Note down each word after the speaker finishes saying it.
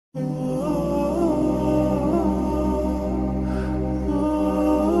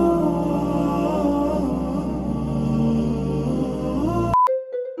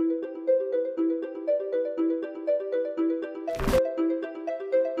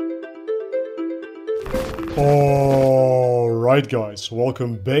Alright guys,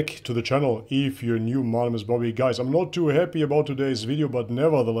 welcome back to the channel. If you're new, my name is Bobby. Guys, I'm not too happy about today's video, but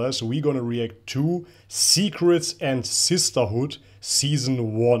nevertheless, we're gonna react to Secrets and Sisterhood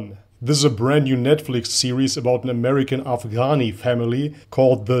Season 1. This is a brand new Netflix series about an American Afghani family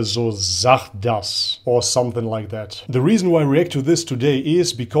called the Sozahdahs or something like that. The reason why I react to this today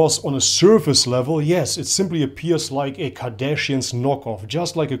is because on a surface level, yes, it simply appears like a Kardashians knockoff,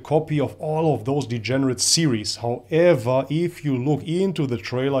 just like a copy of all of those degenerate series. However, if you look into the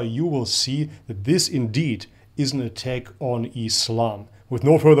trailer, you will see that this indeed is an attack on Islam. With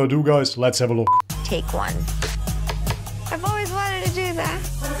no further ado, guys, let's have a look. Take one. I've always wanted to do that.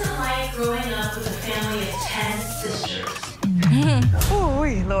 What's it like growing up with a family of 10 sisters? Oh,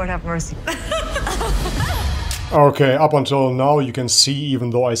 Lord have mercy. Okay, up until now you can see, even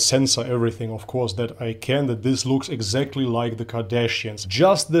though I censor everything, of course, that I can, that this looks exactly like the Kardashians.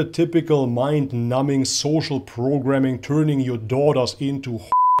 Just the typical mind-numbing social programming, turning your daughters into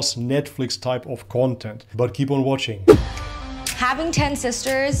Netflix type of content. But keep on watching. Having 10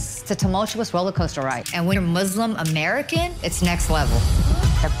 sisters, it's a tumultuous roller coaster ride. And when you're Muslim American, it's next level.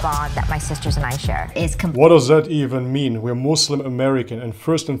 The bond that my sisters and I share is What does that even mean? We're Muslim American, and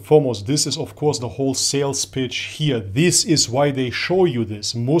first and foremost, this is of course the whole sales pitch here. This is why they show you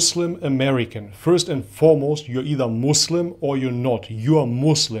this. Muslim American. First and foremost, you're either Muslim or you're not. You are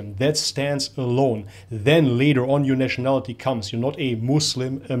Muslim. That stands alone. Then later on your nationality comes. You're not a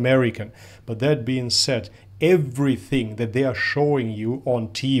Muslim American. But that being said, everything that they are showing you on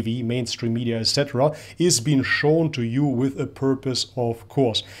TV, mainstream media, etc. is being shown to you with a purpose, of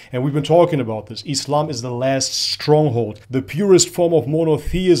course. And we've been talking about this. Islam is the last stronghold, the purest form of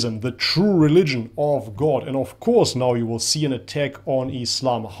monotheism, the true religion of God. And of course now you will see an attack on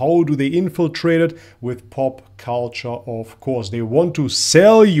Islam. How do they infiltrate it? With pop culture, of course. They want to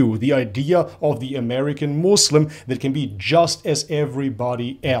sell you the idea of the American Muslim that can be just as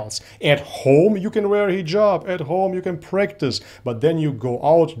everybody else. At home you can wear a hijab. At home you can practice, but then you go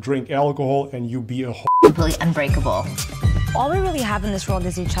out, drink alcohol, and you be a completely unbreakable. All we really have in this world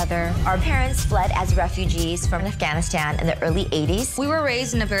is each other. Our parents fled as refugees from Afghanistan in the early 80s. We were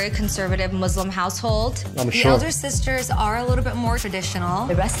raised in a very conservative Muslim household. The elder sisters are a little bit more traditional.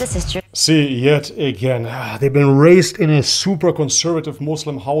 The rest of the sisters. See, yet again, they've been raised in a super conservative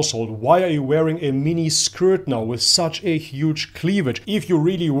Muslim household. Why are you wearing a mini skirt now with such a huge cleavage? If you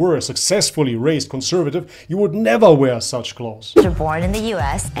really were successfully raised conservative, you would never wear such clothes. They're born in the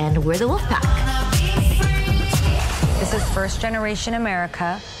US and we're the wolf pack. This is first generation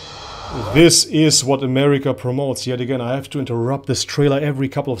America. This is what America promotes. Yet again, I have to interrupt this trailer every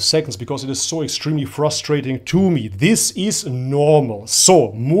couple of seconds because it is so extremely frustrating to me. This is normal.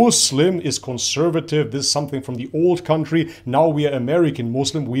 So, Muslim is conservative. This is something from the old country. Now we are American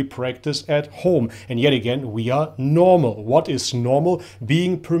Muslim. We practice at home. And yet again, we are normal. What is normal?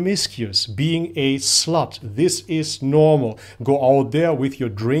 Being promiscuous, being a slut. This is normal. Go out there with your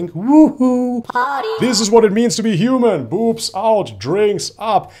drink. Woohoo! Party. This is what it means to be human. Boobs out, drinks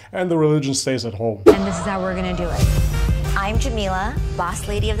up, and the religion stays at home. And this is how we're gonna do it. I'm Jamila, boss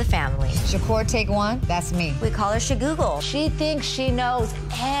lady of the family. Shakur, take one. That's me. We call her Shagooggle. She thinks she knows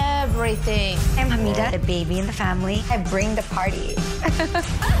everything. I'm Hamida, the baby in the family. I bring the party.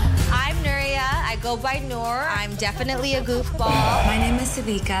 I'm Nuria. I go by Noor. I'm definitely a goofball. My name is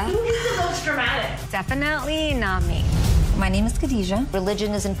Savika. Who is the most dramatic? Definitely not me. My name is Khadija.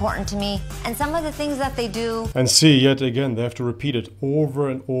 Religion is important to me, and some of the things that they do. And see, yet again, they have to repeat it over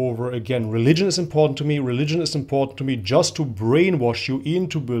and over again. Religion is important to me. Religion is important to me, just to brainwash you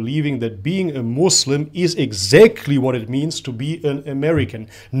into believing that being a Muslim is exactly what it means to be an American.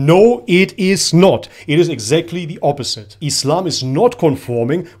 No, it is not. It is exactly the opposite. Islam is not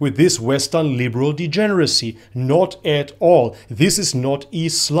conforming with this Western liberal degeneracy. Not at all. This is not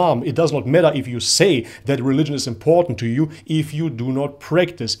Islam. It does not matter if you say that religion is important to you if you do not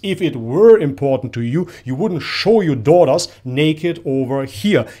practice. If it were important to you, you wouldn't show your daughters naked over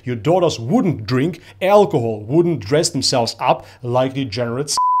here. Your daughters wouldn't drink alcohol, wouldn't dress themselves up like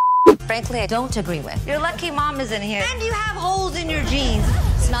degenerates. Frankly, I don't agree with. You're lucky mom isn't here. And you have holes in your jeans.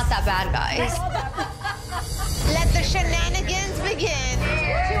 It's not that bad, guys. Let the shenanigans begin.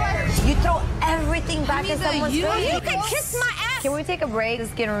 You throw everything back at someone's face. You can kiss my ass. Can we take a break? This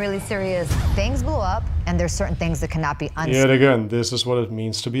is getting really serious. Things blew up, and there's certain things that cannot be unsaid. Yet again, this is what it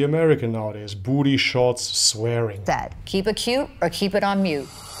means to be American nowadays. Booty shots, swearing. Keep it cute or keep it on mute.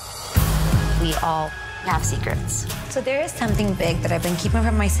 We all have secrets. So there is something big that I've been keeping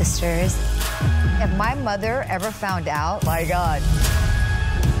from my sisters. If my mother ever found out, my God.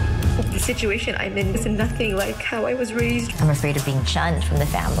 The situation I'm in is nothing like how I was raised. I'm afraid of being shunned from the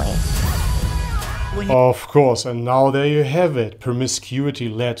family. Of course, and now there you have it. Promiscuity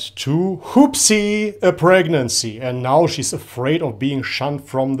led to, whoopsie, a pregnancy. And now she's afraid of being shunned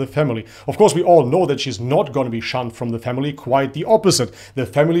from the family. Of course, we all know that she's not going to be shunned from the family. Quite the opposite. The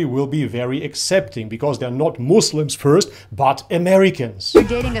family will be very accepting because they're not Muslims first, but Americans. You're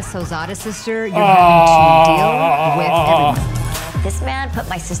dating a Sozahdahs sister, you're having to deal with everyone. This man put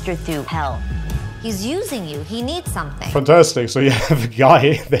my sister through hell. He's using you. He needs something. Fantastic. So you have a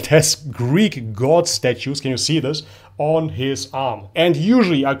guy that has Greek god statues. Can you see this? On his arm. And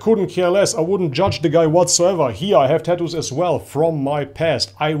usually I couldn't care less. I wouldn't judge the guy whatsoever. Here I have tattoos as well from my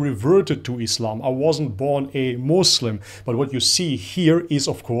past. I reverted to Islam. I wasn't born a Muslim. But what you see here is,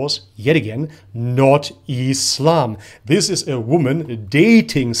 of course, yet again, not Islam. This is a woman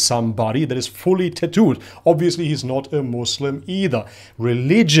dating somebody that is fully tattooed. Obviously he's not a Muslim either.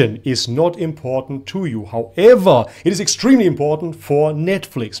 Religion is not important to you. However, it is extremely important for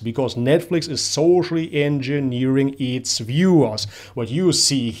Netflix because Netflix is socially engineering its viewers. What you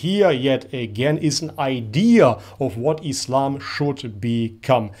see here yet again is an idea of what Islam should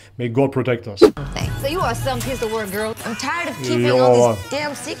become. May God protect us. So you are some piece of work, girl. I'm tired of keeping all these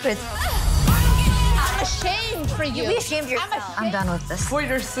damn secrets. I'm ashamed for you. Be ashamed of yourself. I'm done with this. For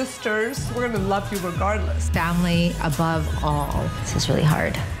your sisters, we're gonna love you regardless. Family above all. This is really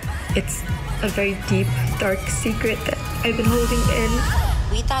hard. It's a very deep, dark secret that I've been holding in.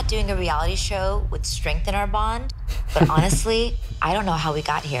 We thought doing a reality show would strengthen our bond, but honestly, I don't know how we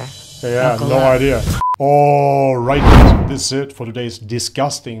got here. Yeah, no idea. Alright guys, this is it for today's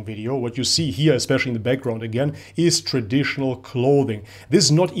disgusting video. What you see here, especially in the background again, is traditional clothing. This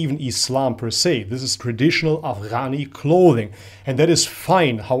is not even Islam per se, this is traditional Afghani clothing. And that is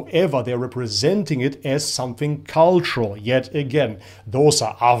fine, however, they're representing it as something cultural. Yet again, those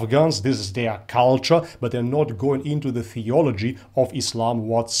are Afghans, this is their culture, but they're not going into the theology of Islam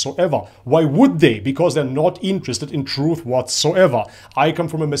whatsoever. Why would they? Because they're not interested in truth whatsoever. I come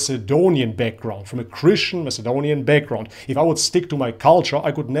from a Macedonian background, from a Christian Macedonian background. If I would stick to my culture,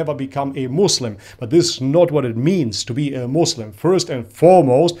 I could never become a Muslim. But this is not what it means to be a Muslim. First and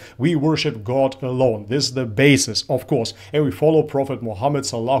foremost, we worship God alone. This is the basis, of course. And we follow Prophet Muhammad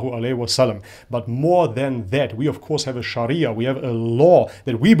sallallahu alaihi wasallam. But more than that, we of course have a Sharia. We have a law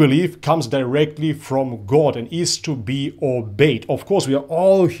that we believe comes directly from God and is to be obeyed. Of course, we are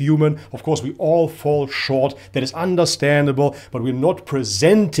all human. Of course, we all fall short. That is understandable. But we're not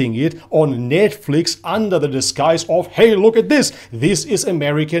presenting it on Netflix under the disguise of, hey, look at this. This is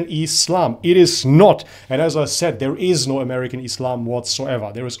American Islam. It is not. And as I said, there is no American Islam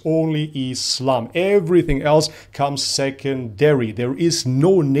whatsoever. There is only Islam. Everything else comes secondary. There is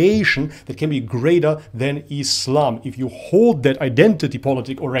no nation that can be greater than Islam. If you hold that identity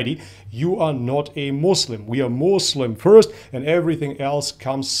politic already, you are not a Muslim. We are Muslim first and everything else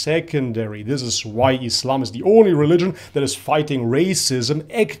comes secondary. This is why Islam is the only religion that is fighting racism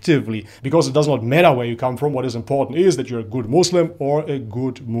actively, because it does not matter where you come from. What is important is that you're a good Muslim or a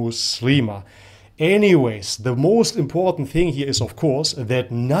good Muslima. Anyways, the most important thing here is, of course,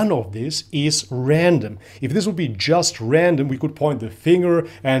 that none of this is random. If this would be just random, we could point the finger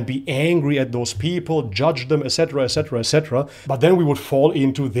and be angry at those people, judge them, etc., etc., etc. But then we would fall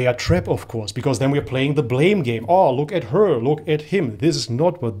into their trap, of course, because then we're playing the blame game. Oh, look at her, look at him. This is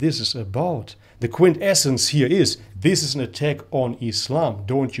not what this is about. The quintessence here is, this is an attack on Islam,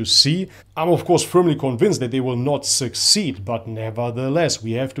 don't you see? I'm of course firmly convinced that they will not succeed, but nevertheless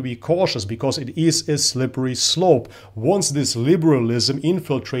we have to be cautious because it is a slippery slope. Once this liberalism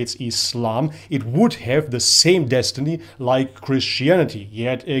infiltrates Islam, it would have the same destiny like Christianity.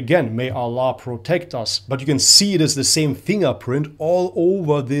 Yet again, may Allah protect us. But you can see it is the same fingerprint all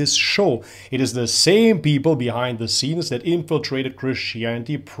over this show. It is the same people behind the scenes that infiltrated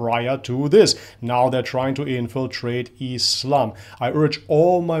Christianity prior to this. Now they're trying to infiltrate Islam. I urge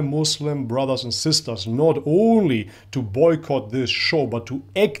all my Muslim brothers and sisters not only to boycott this show, but to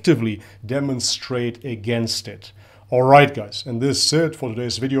actively demonstrate against it. Alright guys, and this is it for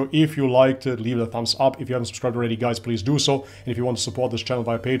today's video. If you liked it, leave it a thumbs up. If you haven't subscribed already, guys, please do so. And if you want to support this channel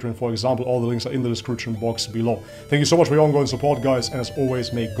via Patreon, for example, all the links are in the description box below. Thank you so much for your ongoing support, guys, and as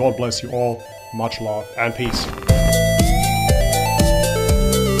always, may God bless you all. Much love and peace.